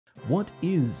What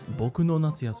is Boku no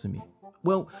Natsuyasumi?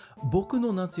 Well, Boku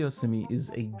no Natsuyasumi is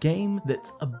a game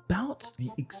that's about the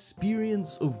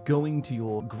experience of going to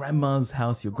your grandma's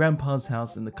house, your grandpa's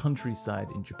house in the countryside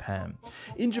in Japan.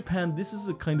 In Japan, this is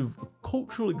a kind of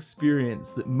cultural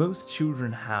experience that most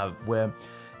children have where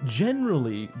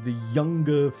generally the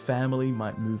younger family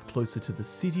might move closer to the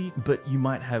city, but you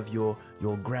might have your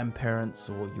grandparents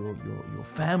or your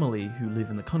family who live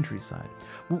in the countryside.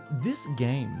 Well, this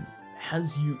game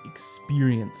has you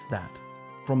experience that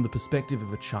from the perspective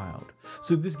of a child.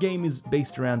 So this game is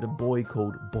based around a boy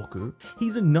called Boku.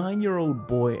 He's a 9-year-old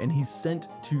boy and he's sent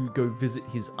to go visit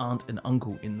his aunt and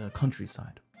uncle in the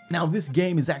countryside. Now this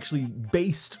game is actually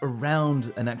based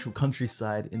around an actual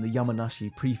countryside in the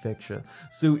Yamanashi prefecture,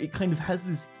 so it kind of has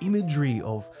this imagery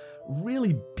of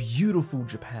really beautiful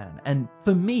Japan. And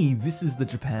for me, this is the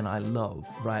Japan I love,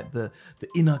 right? The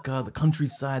inaka, the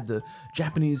countryside, the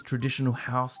Japanese traditional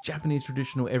house, Japanese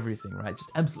traditional everything, right?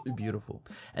 Just absolutely beautiful.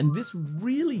 And this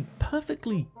really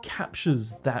perfectly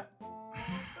captures that.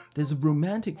 There's a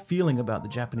romantic feeling about the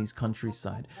Japanese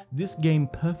countryside. This game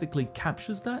perfectly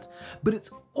captures that, but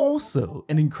it's also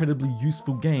an incredibly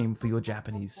useful game for your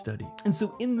Japanese study. And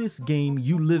so in this game,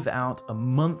 you live out a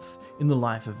month in the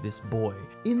life of this boy.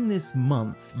 In this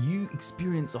month, you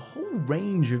experience a whole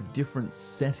range of different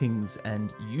settings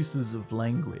and uses of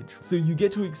language. So you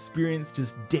get to experience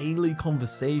just daily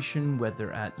conversation,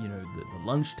 whether at, the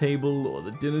lunch table or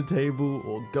the dinner table,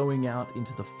 or going out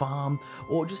into the farm,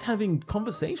 or just having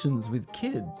conversations with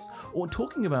kids, or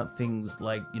talking about things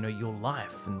like, your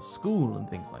life and school and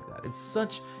things like that. It's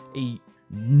such a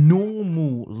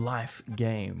normal life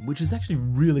game, which is actually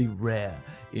really rare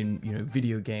in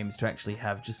video games, to actually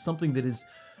have just something that is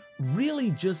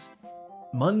really just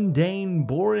mundane,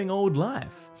 boring old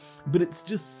life, but it's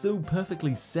just so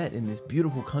perfectly set in this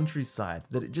beautiful countryside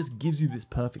that it just gives you this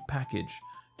perfect package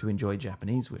to enjoy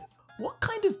Japanese with. What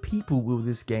kind of people will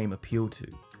this game appeal to?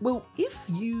 Well, if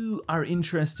you are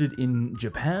interested in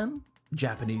Japan,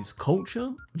 Japanese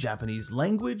culture, Japanese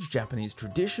language, Japanese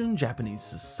tradition, Japanese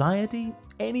society,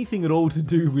 anything at all to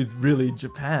do with really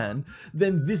Japan,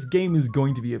 then this game is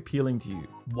going to be appealing to you.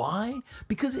 Why?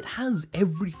 Because it has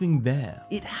everything there.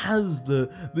 It has the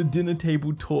dinner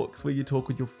table talks where you talk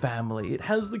with your family. It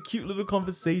has the cute little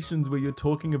conversations where you're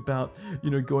talking about,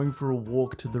 going for a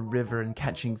walk to the river and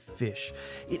catching fish.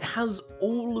 It has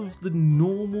all of the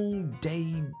normal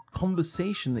day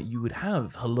conversation that you would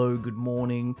have. Hello, good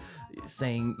morning,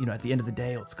 saying, at the end of the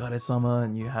day, otsukare-sama,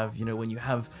 and you have, when you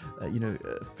have,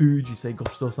 food, you say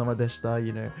gochitosou-sama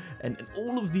deshita, and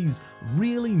all of these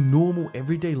really normal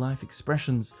everyday life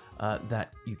expressions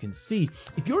that you can see.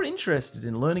 If you're interested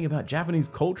in learning about Japanese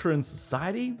culture and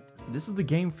society, this is the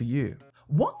game for you.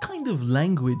 What kind of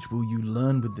language will you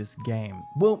learn with this game?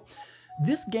 Well,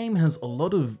 this game has a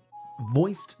lot of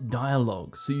voiced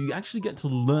dialogue, so you actually get to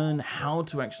learn how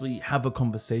to actually have a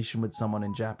conversation with someone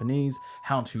in Japanese,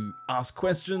 how to ask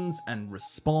questions and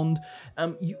respond.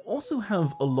 You also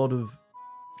have a lot of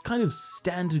kind of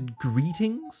standard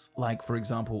greetings, like for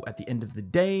example, at the end of the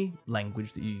day,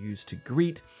 language that you use to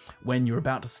greet; when you're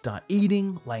about to start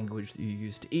eating, language that you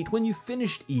use to eat; when you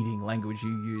finished eating, language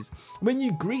you use; when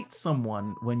you greet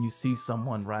someone, when you see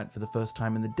someone, right, for the first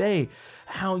time in the day,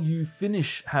 how you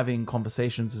finish having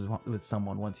conversations with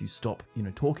someone once you stop,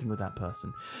 talking with that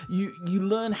person. You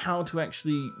learn how to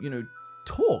actually,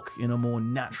 talk in a more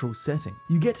natural setting.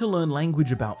 You get to learn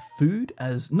language about food,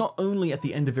 as not only at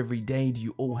the end of every day do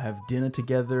you all have dinner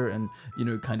together and,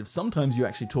 kind of sometimes you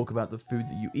actually talk about the food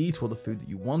that you eat or the food that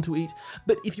you want to eat,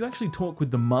 but if you actually talk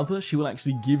with the mother, she will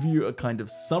actually give you a kind of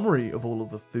summary of all of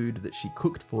the food that she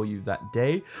cooked for you that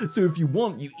day. So if you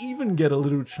want, you even get a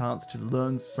little chance to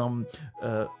learn some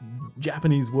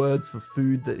Japanese words for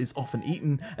food that is often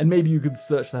eaten, and maybe you could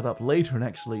search that up later and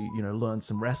actually, learn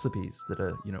some recipes that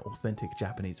are, authentic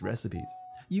Japanese recipes.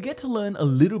 You get to learn a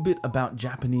little bit about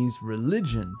Japanese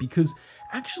religion, because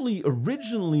actually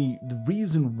originally the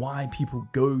reason why people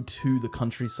go to the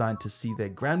countryside to see their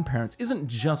grandparents isn't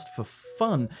just for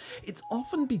fun. It's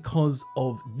often because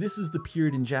of, this is the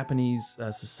period in Japanese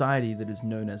society that is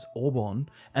known as Obon,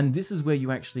 and this is where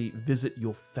you actually visit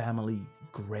your family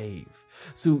grave.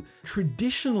 So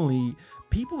traditionally,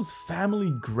 people's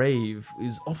family grave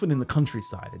is often in the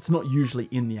countryside. It's not usually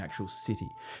in the actual city.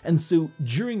 And so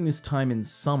during this time in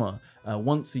summer,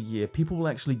 once a year, people will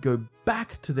actually go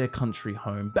back to their country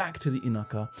home, back to the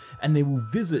inaka, and they will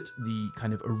visit the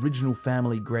kind of original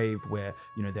family grave where,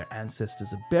 their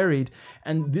ancestors are buried.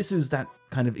 And this is that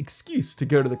kind of excuse to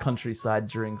go to the countryside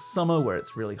during summer where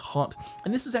it's really hot.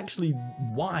 And this is actually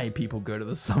why people go to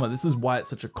the summer. This is why it's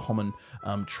such a common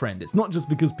trend. It's not just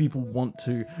because people want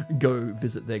to go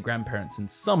visit their grandparents in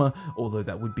summer, although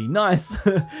that would be nice.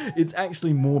 It's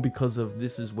actually more because of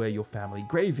this is where your family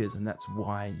grave is, and that's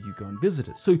why you go and visit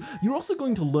it. So you're also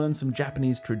going to learn some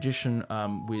Japanese tradition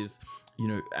with,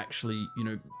 actually,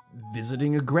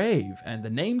 visiting a grave and the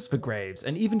names for graves,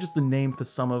 and even just the name for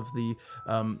some of the,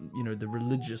 the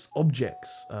religious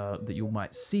objects that you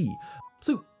might see.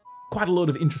 So quite a lot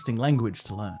of interesting language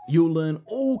to learn. You'll learn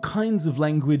all kinds of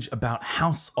language about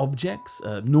house objects,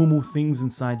 normal things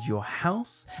inside your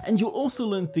house, and you'll also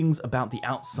learn things about the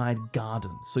outside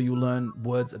garden. So you'll learn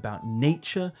words about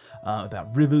nature,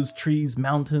 about rivers, trees,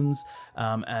 mountains,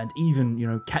 and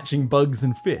even, catching bugs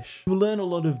and fish. You'll learn a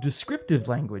lot of descriptive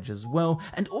language as well,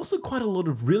 and also quite a lot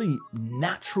of really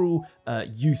natural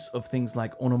use of things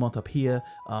like onomatopoeia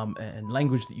and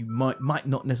language that you might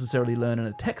not necessarily learn in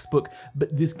a textbook,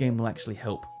 but this game will actually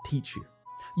help teach you.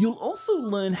 You'll also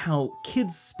learn how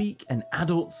kids speak and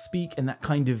adults speak, and that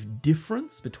kind of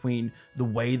difference between the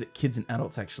way that kids and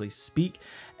adults actually speak.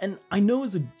 And I know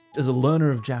as a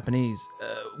learner of Japanese,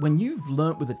 when you've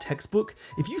learnt with a textbook,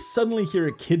 if you suddenly hear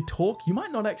a kid talk, you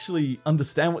might not actually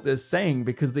understand what they're saying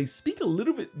because they speak a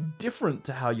little bit different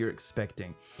to how you're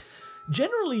expecting.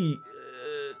 Generally,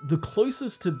 the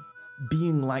closest to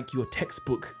being like your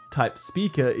textbook type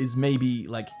speaker is maybe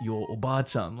like your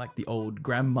oba-chan, like the old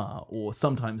grandma, or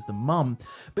sometimes the mum,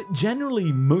 but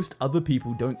generally most other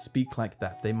people don't speak like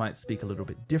that. They might speak a little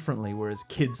bit differently, whereas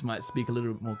kids might speak a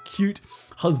little bit more cute,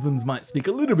 husbands might speak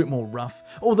a little bit more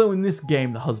rough, although in this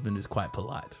game the husband is quite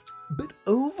polite. But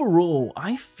overall,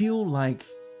 I feel like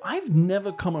I've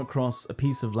never come across a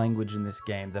piece of language in this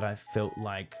game that I felt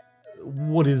like,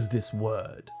 what is this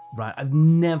word? Right? I've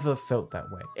never felt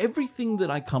that way. Everything that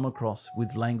I come across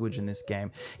with language in this game,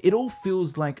 it all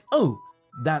feels like, oh,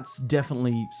 that's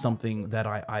definitely something that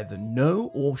I either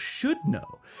know or should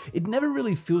know. It never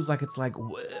really feels like it's like,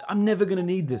 I'm never going to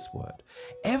need this word.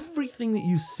 Everything that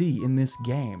you see in this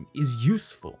game is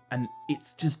useful, and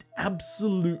it's just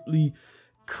absolutely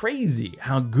crazy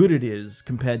how good it is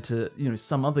compared to,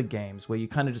 some other games where you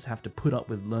kind of just have to put up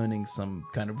with learning some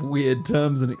kind of weird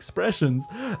terms and expressions.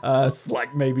 It's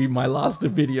like maybe my last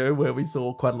video where we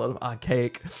saw quite a lot of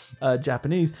archaic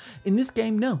Japanese. In this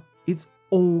game, no, it's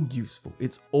all useful.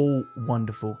 It's all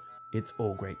wonderful. It's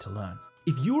all great to learn.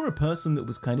 If you were a person that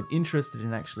was kind of interested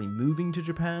in actually moving to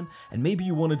Japan, and maybe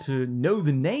you wanted to know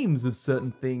the names of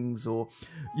certain things, or,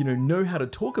 know how to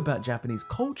talk about Japanese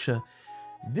culture,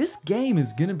 this game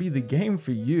is going to be the game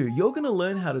for you. You're going to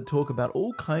learn how to talk about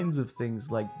all kinds of things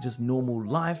like just normal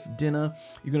life, dinner.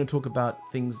 You're going to talk about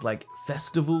things like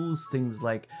festivals, things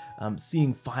like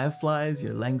seeing fireflies,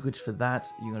 language for that.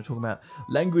 You're going to talk about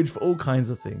language for all kinds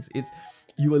of things.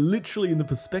 You are literally in the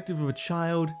perspective of a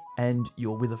child, and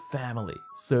you're with a family.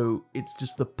 So it's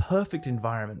just the perfect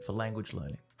environment for language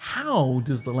learning. How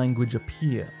does the language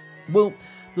appear? Well,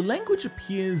 the language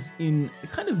appears in a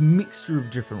kind of mixture of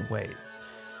different ways.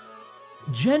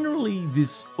 Generally,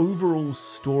 this overall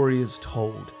story is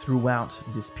told throughout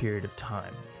this period of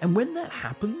time. And when that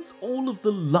happens, all of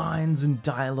the lines and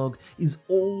dialogue is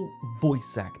all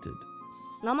voice acted.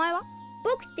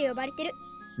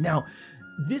 Now,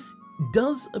 this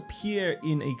does appear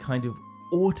in a kind of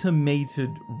automated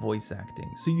voice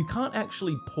acting. So you can't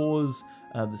actually pause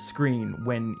the screen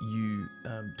when you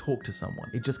talk to someone.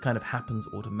 It just kind of happens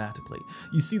automatically.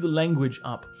 You see the language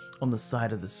up on the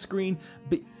side of the screen,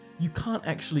 but you can't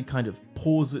actually kind of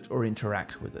pause it or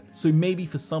interact with it. So maybe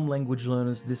for some language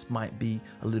learners, this might be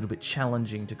a little bit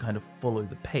challenging to kind of follow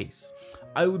the pace.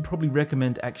 I would probably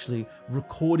recommend actually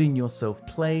recording yourself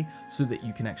play so that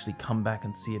you can actually come back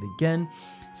and see it again.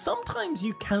 Sometimes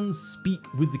you can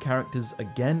speak with the characters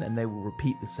again and they will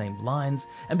repeat the same lines,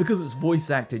 and because it's voice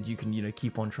acted, you can,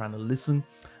 keep on trying to listen.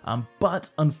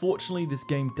 But unfortunately, this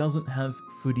game doesn't have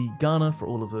furigana for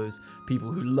all of those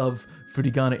people who love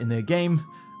furigana in their game,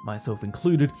 myself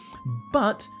included,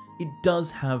 but it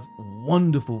does have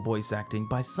wonderful voice acting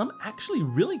by some actually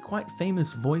really quite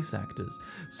famous voice actors.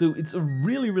 So it's a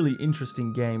really, really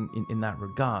interesting game in that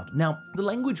regard. Now, the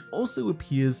language also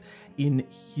appears in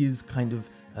his kind of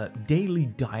daily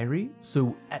diary.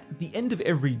 So at the end of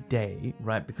every day,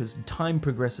 right, because time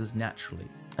progresses naturally,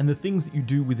 and the things that you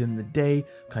do within the day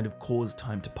kind of cause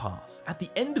time to pass. At the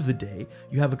end of the day,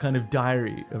 you have a kind of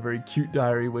diary, a very cute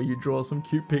diary where you draw some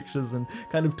cute pictures and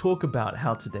kind of talk about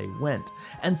how today went.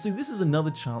 And so this is another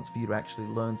chance for you to actually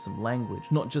learn some language,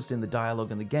 not just in the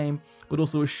dialogue in the game, but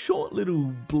also a short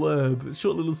little blurb, a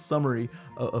short little summary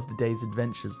of the day's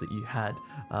adventures that you had,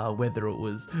 whether it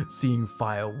was seeing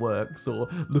fireworks or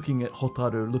looking at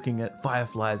Hotaru, looking at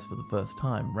fireflies for the first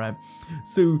time, right?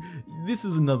 So this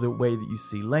is another way that you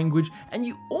see language, and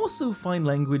you also find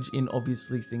language in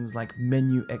obviously things like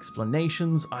menu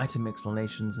explanations, item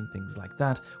explanations, and things like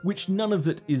that, which none of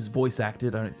it is voice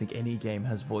acted. I don't think any game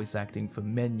has voice acting for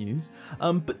menus,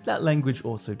 but that language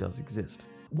also does exist.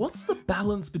 What's the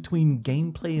balance between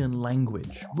gameplay and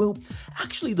language? Well,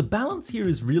 actually the balance here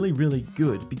is really, really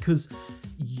good because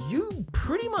you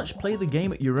pretty much play the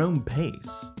game at your own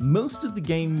pace. Most of the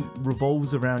game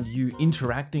revolves around you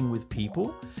interacting with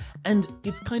people, and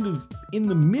it's kind of in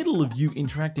the middle of you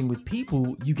interacting with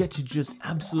people, you get to just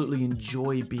absolutely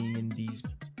enjoy being in these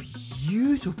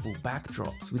beautiful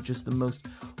backdrops with just the most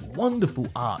wonderful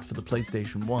art for the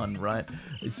PlayStation 1, right?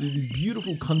 So these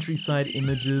beautiful countryside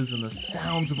images and the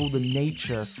sounds of all the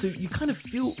nature. So you kind of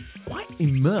feel quite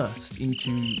immersed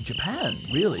into Japan,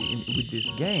 really, with this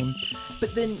game.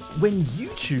 But then when you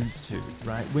choose to,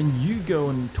 right, when you go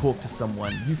and talk to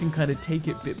someone, you can kind of take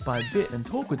it bit by bit and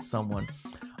talk with someone.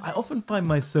 I often find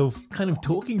myself kind of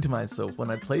talking to myself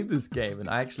when I play this game, and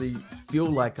I actually feel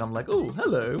like I'm like, oh,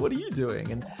 hello, what are you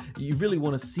doing? And you really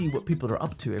want to see what people are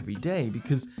up to every day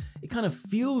because it kind of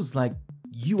feels like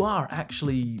you are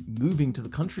actually moving to the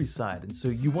countryside, and so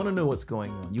you want to know what's going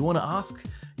on. You want to ask,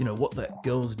 you know, what that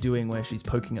girl's doing where she's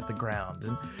poking at the ground,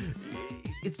 and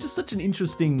it's just such an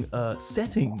interesting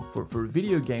setting for a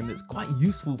video game that's quite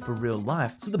useful for real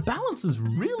life. So the balance is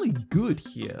really good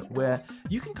here, where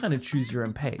you can kind of choose your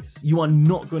own pace. You are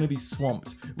not going to be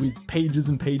swamped with pages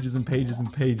and pages and pages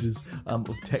and pages of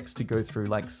text to go through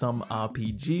like some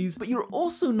RPGs, but you're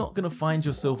also not going to find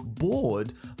yourself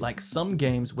bored like some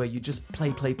games where you just play,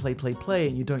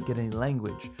 and you don't get any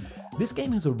language. This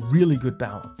game has a really good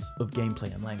balance of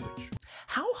gameplay and language.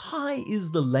 How high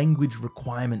is the language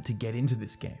requirement to get into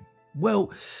this game?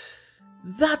 Well,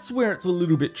 that's where it's a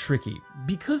little bit tricky.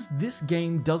 Because this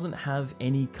game doesn't have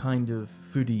any kind of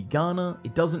furigana,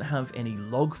 it doesn't have any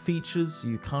log features, so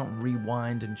you can't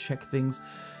rewind and check things.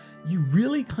 You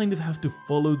really kind of have to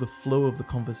follow the flow of the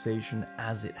conversation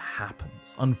as it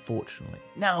happens, unfortunately.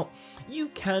 Now, you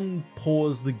can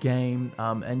pause the game,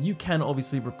 and you can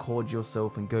obviously record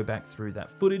yourself and go back through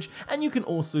that footage, and you can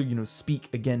also, you know, speak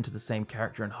again to the same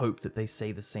character and hope that they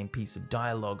say the same piece of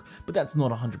dialogue, but that's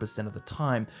not 100% of the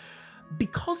time.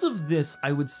 Because of this,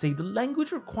 I would say the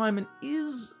language requirement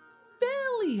is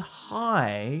fairly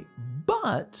high,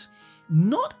 but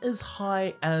not as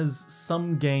high as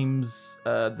some games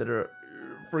that are,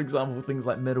 for example, things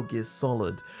like Metal Gear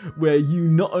Solid, where you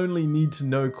not only need to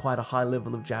know quite a high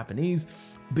level of Japanese,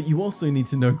 but you also need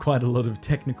to know quite a lot of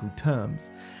technical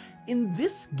terms. In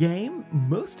this game,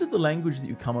 most of the language that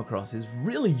you come across is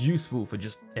really useful for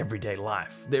just everyday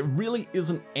life. There really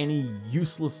isn't any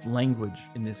useless language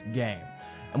in this game.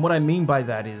 And what I mean by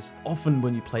that is, often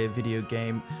when you play a video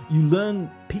game, you learn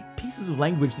pieces of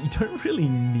language that you don't really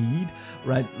need,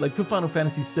 right? Like for Final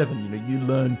Fantasy VII, you know, you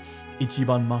learn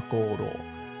Ichiban Makoro.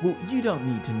 Well, you don't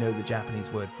need to know the Japanese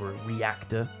word for a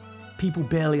reactor. People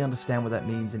barely understand what that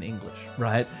means in English,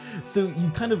 right? So you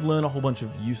kind of learn a whole bunch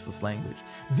of useless language.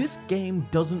 This game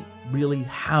doesn't really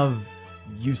have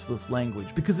useless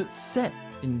language because it's set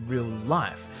in real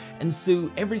life, and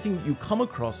so everything that you come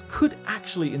across could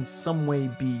actually in some way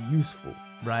be useful,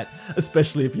 right?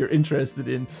 Especially if you're interested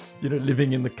in, you know,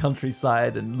 living in the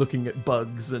countryside and looking at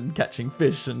bugs and catching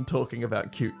fish and talking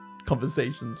about cute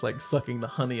conversations like sucking the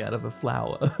honey out of a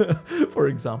flower, for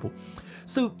example.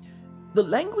 So the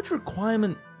language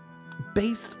requirement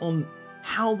based on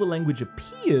how the language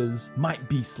appears might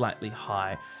be slightly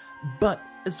high, but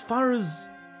as far as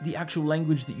the actual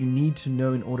language that you need to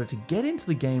know in order to get into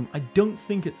the game, I don't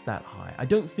think it's that high. I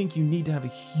don't think you need to have a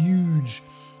huge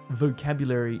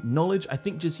vocabulary knowledge. I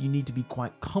think just you need to be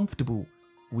quite comfortable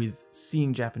with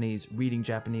seeing Japanese, reading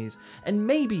Japanese, and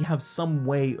maybe have some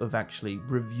way of actually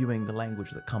reviewing the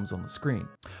language that comes on the screen.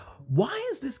 Why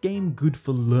is this game good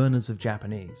for learners of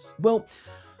Japanese? Well,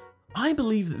 I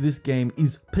believe that this game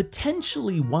is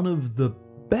potentially one of the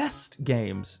best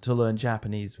games to learn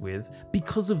Japanese with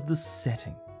because of the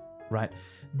setting, right?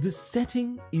 The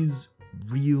setting is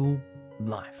real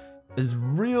life. As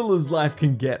real as life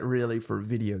can get, really, for a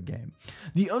video game.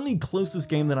 The only closest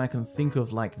game that I can think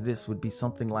of like this would be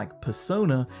something like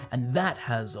Persona, and that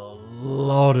has a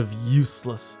lot of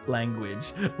useless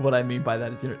language. What I mean by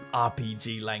that is,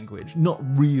 RPG language, not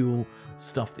real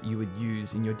stuff that you would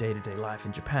use in your day-to-day life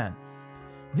in Japan.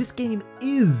 This game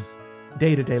is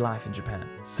day-to-day life in Japan,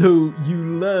 so you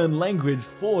learn language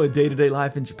for day-to-day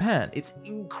life in Japan. It's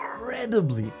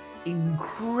incredibly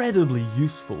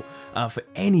useful for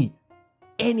any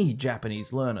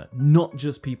Japanese learner, not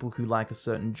just people who like a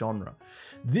certain genre.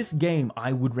 This game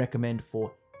I would recommend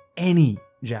for any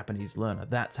Japanese learner.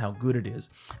 That's how good it is.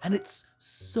 And it's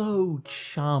so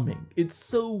charming. It's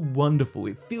so wonderful.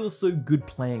 It feels so good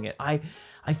playing it. I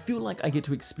feel like I get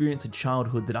to experience a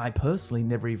childhood that I personally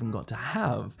never even got to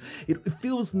have. It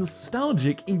feels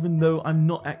nostalgic, even though I'm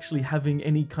not actually having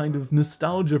any kind of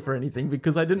nostalgia for anything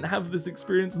because I didn't have this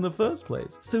experience in the first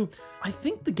place. So I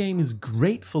think the game is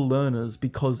great for learners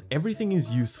because everything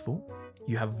is useful.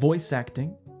 You have voice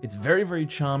acting. It's very, very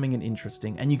charming and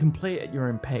interesting, and you can play it at your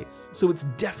own pace. So it's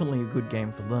definitely a good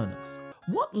game for learners.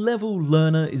 What level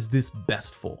learner is this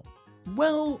best for?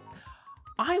 Well,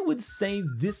 I would say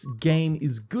this game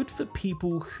is good for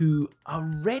people who are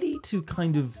ready to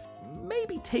kind of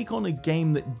maybe take on a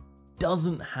game that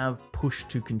doesn't have push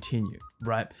to continue,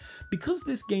 right? Because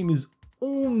this game is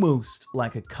almost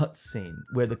like a cutscene,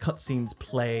 where the cutscenes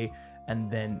play and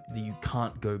then you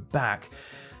can't go back.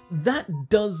 That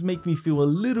does make me feel a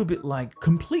little bit like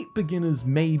complete beginners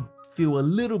may feel a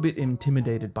little bit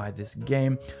intimidated by this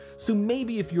game. So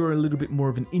maybe if you're a little bit more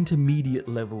of an intermediate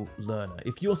level learner,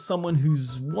 if you're someone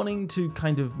who's wanting to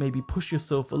kind of maybe push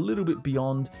yourself a little bit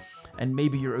beyond, and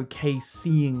maybe you're okay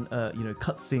seeing,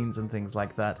 cutscenes and things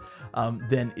like that,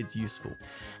 then it's useful.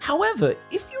 However,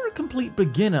 if you're a complete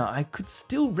beginner, I could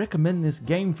still recommend this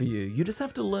game for you. You just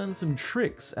have to learn some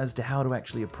tricks as to how to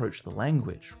actually approach the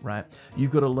language, right?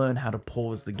 You've got to learn how to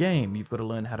pause the game. You've got to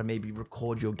learn how to maybe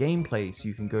record your gameplay so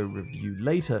you can go review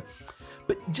later.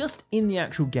 But just in the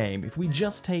actual game, if we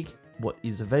just take what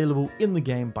is available in the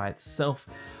game by itself,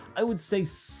 I would say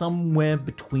somewhere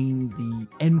between the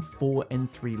N4,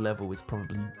 N3 level is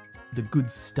probably the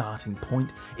good starting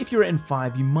point. If you're at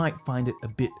N5, you might find it a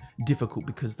bit difficult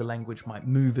because the language might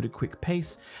move at a quick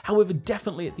pace. However,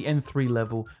 definitely at the N3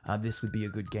 level, this would be a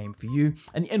good game for you,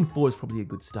 and the N4 is probably a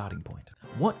good starting point.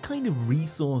 What kind of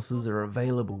resources are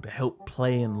available to help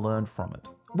play and learn from it?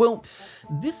 Well,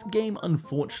 this game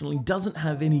unfortunately doesn't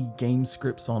have any game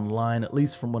scripts online, at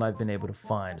least from what I've been able to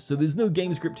find. So there's no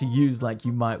game script to use like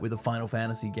you might with a Final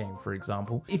Fantasy game, for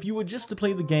example. If you were just to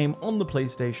play the game on the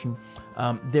PlayStation,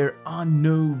 there are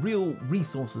no real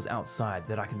resources outside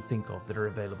that I can think of that are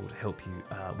available to help you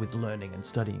with learning and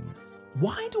studying this.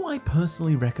 Why do I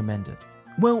personally recommend it?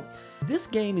 Well, this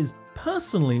game is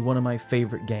personally one of my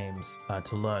favorite games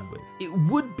to learn with. It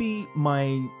would be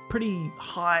my pretty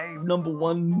high number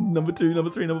 1, number 2, number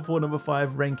 3, number 4, number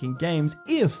 5 ranking games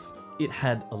if it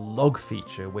had a log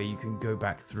feature where you can go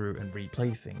back through and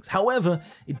replay things. However,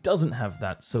 it doesn't have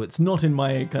that, so it's not in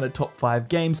my kind of top 5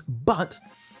 games, but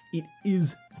it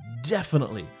is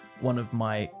definitely one of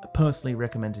my personally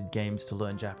recommended games to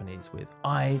learn Japanese with.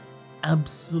 I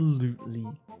absolutely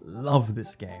love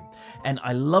this game, and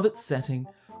I love its setting.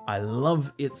 I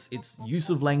love its use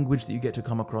of language that you get to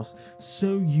come across.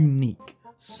 So unique.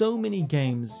 So many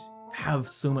games have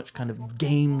so much kind of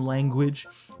game language.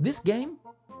 This game,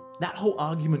 that whole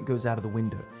argument goes out of the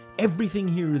window. Everything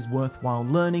here is worthwhile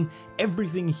learning.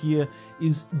 Everything here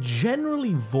is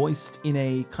generally voiced in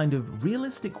a kind of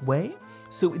realistic way.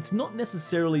 So it's not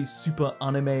necessarily super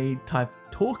anime type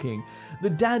talking. The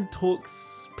dad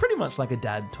talks pretty much like a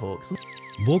dad talks.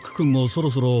 僕くんもそろ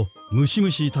そろムシ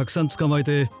ムシたくさん捕まえ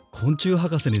て昆虫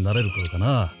博士になれる頃か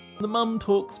な。The mum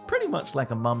talks pretty much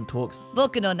like a mum talks.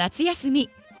 僕の夏休み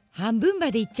半分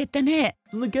まで行っちゃったね。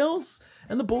 And the girls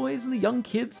and the boys and the young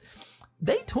kids,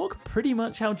 they talk pretty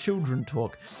much how children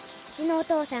talk. うちのお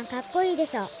父さんかっこいいで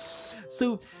しょ。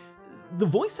 So the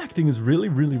voice acting is really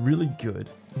good.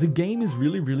 The game is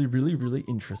really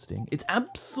interesting. It's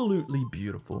absolutely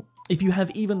beautiful. If you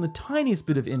have even the tiniest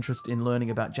bit of interest in learning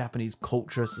about Japanese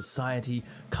culture, society,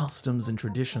 customs, and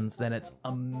traditions, then it's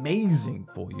amazing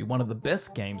for you. One of the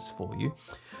best games for you.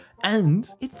 And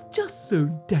it's just so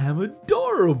damn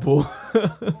adorable.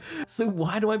 So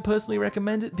why do I personally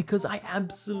recommend it? Because I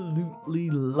absolutely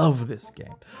love this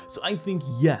game. So I think,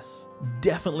 yes,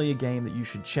 definitely a game that you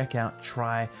should check out,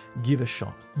 try, give a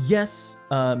shot. Yes,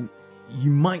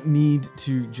 you might need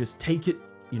to just take it,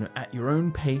 at your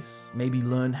own pace, maybe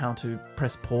learn how to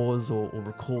press pause or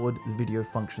record the video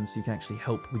function so you can actually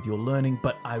help with your learning.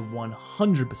 But I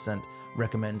 100%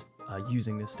 recommend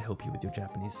using this to help you with your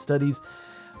Japanese studies.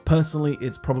 Personally,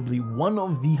 it's probably one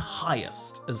of the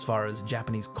highest as far as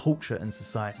Japanese culture and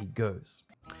society goes.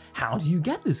 How do you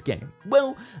get this game?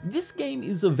 Well, this game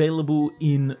is available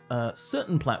in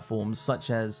certain platforms such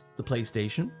as the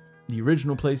PlayStation, the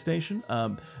original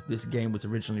PlayStation. This game was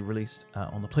originally released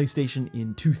on the PlayStation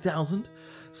in 2000,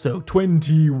 so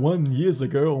 21 years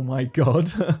ago, oh my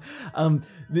god.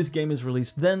 This game is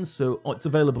released then, so it's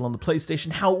available on the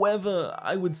PlayStation. However,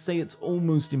 I would say it's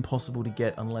almost impossible to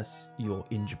get unless you're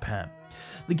in Japan.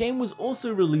 The game was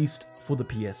also released for the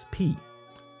PSP.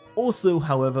 Also,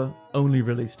 however, only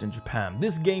released in Japan.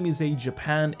 This game is a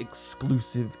Japan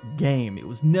exclusive game. It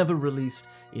was never released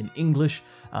in English,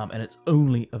 and it's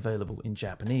only available in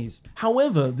Japanese.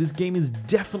 However, this game is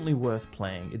definitely worth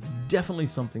playing. It's definitely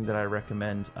something that I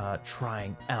recommend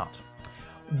trying out.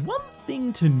 One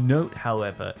thing to note,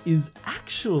 however, is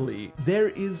actually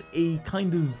there is a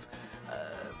kind of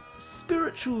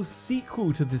spiritual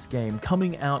sequel to this game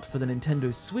coming out for the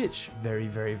Nintendo Switch very,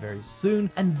 very, very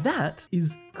soon, and that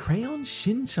is Crayon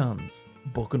Shin-chan's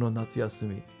Boku no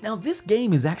Natsuyasumi. Now, this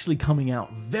game is actually coming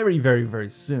out very, very, very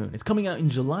soon. It's coming out in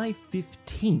July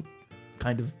 15th.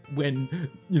 Kind of when,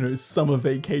 summer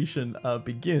vacation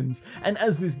begins. And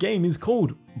as this game is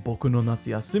called Boku no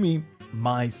Natsuyasumi,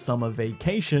 My Summer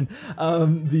Vacation,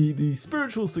 the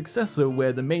spiritual successor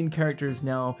where the main character is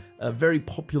now a very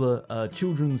popular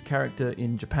children's character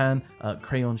in Japan,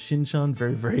 Crayon Shin-chan,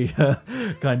 very, very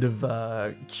kind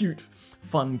of cute,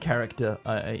 fun character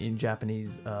in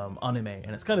Japanese anime,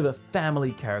 and it's kind of a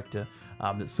family character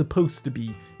that's supposed to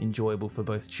be enjoyable for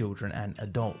both children and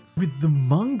adults. With the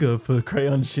manga for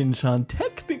Crayon Shin-chan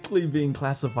technically being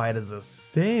classified as a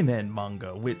seinen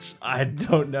manga, which I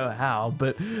don't know how,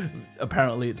 but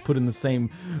apparently it's put in the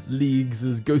same leagues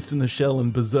as Ghost in the Shell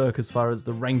and Berserk as far as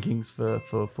the rankings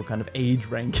for kind of age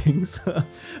rankings.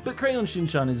 But Crayon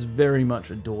Shin-chan is very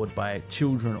much adored by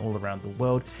children all around the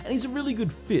world, and he's a really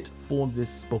good fit for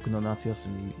this Boku no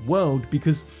Natsuyasumi world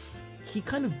because he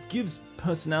kind of gives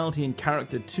personality and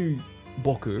character to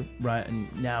Boku, right?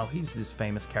 And now he's this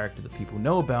famous character that people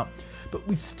know about, but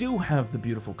we still have the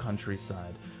beautiful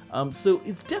countryside. So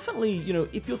it's definitely,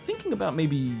 if you're thinking about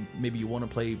maybe you want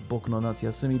to play Boku no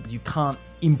Natsuyasumi, but you can't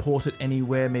import it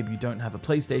anywhere, maybe you don't have a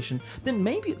PlayStation, then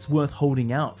maybe it's worth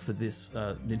holding out for this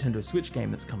Nintendo Switch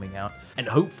game that's coming out, and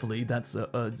hopefully that's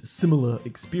a similar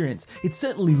experience. It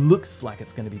certainly looks like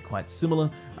it's going to be quite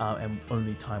similar, and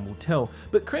only time will tell.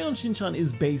 But Crayon Shin-chan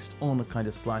is based on a kind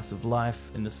of slice of life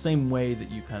in the same way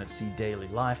that you kind of see daily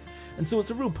life, and so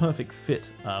it's a real perfect fit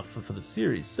for the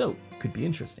series, so could be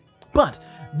interesting. But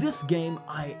this game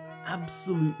I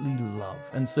absolutely love,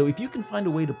 and so if you can find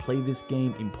a way to play this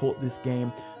game, import this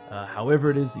game, however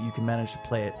it is that you can manage to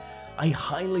play it, I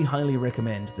highly, highly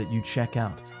recommend that you check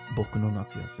out Boku no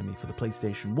Natsuyasumi for the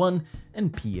PlayStation 1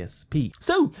 and PSP.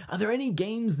 So, are there any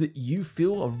games that you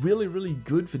feel are really, really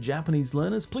good for Japanese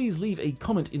learners? Please leave a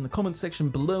comment in the comment section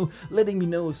below, letting me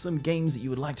know of some games that you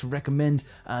would like to recommend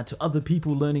to other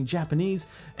people learning Japanese,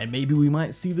 and maybe we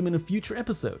might see them in a future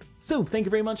episode. So, thank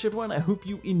you very much, everyone. I hope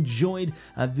you enjoyed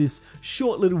this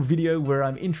short little video where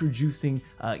I'm introducing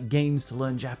games to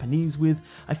learn Japanese with.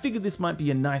 I figured this might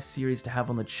be a nice series to have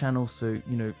on the channel, so,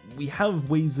 we have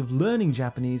ways of learning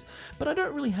Japanese, but I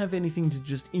don't really have anything to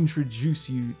just introduce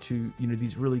you to,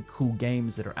 these really cool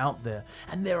games that are out there.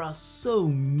 And there are so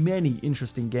many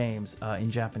interesting games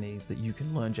in Japanese that you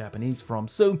can learn Japanese from.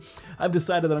 So I've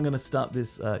decided that I'm going to start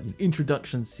this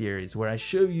introduction series where I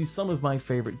show you some of my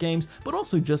favorite games, but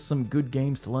also just some good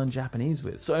games to learn Japanese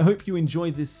with. So I hope you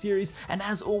enjoyed this series. And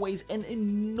as always, an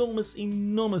enormous,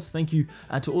 enormous thank you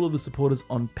to all of the supporters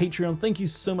on Patreon. Thank you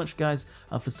so much, guys,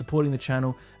 for supporting the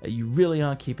channel. You really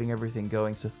are keeping everything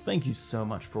going. So thank you so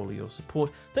much for all of your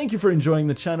support. Thank you for enjoying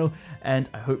the channel, and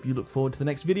I hope you look forward to the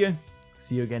next video.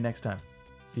 See you again next time.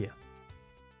 See ya.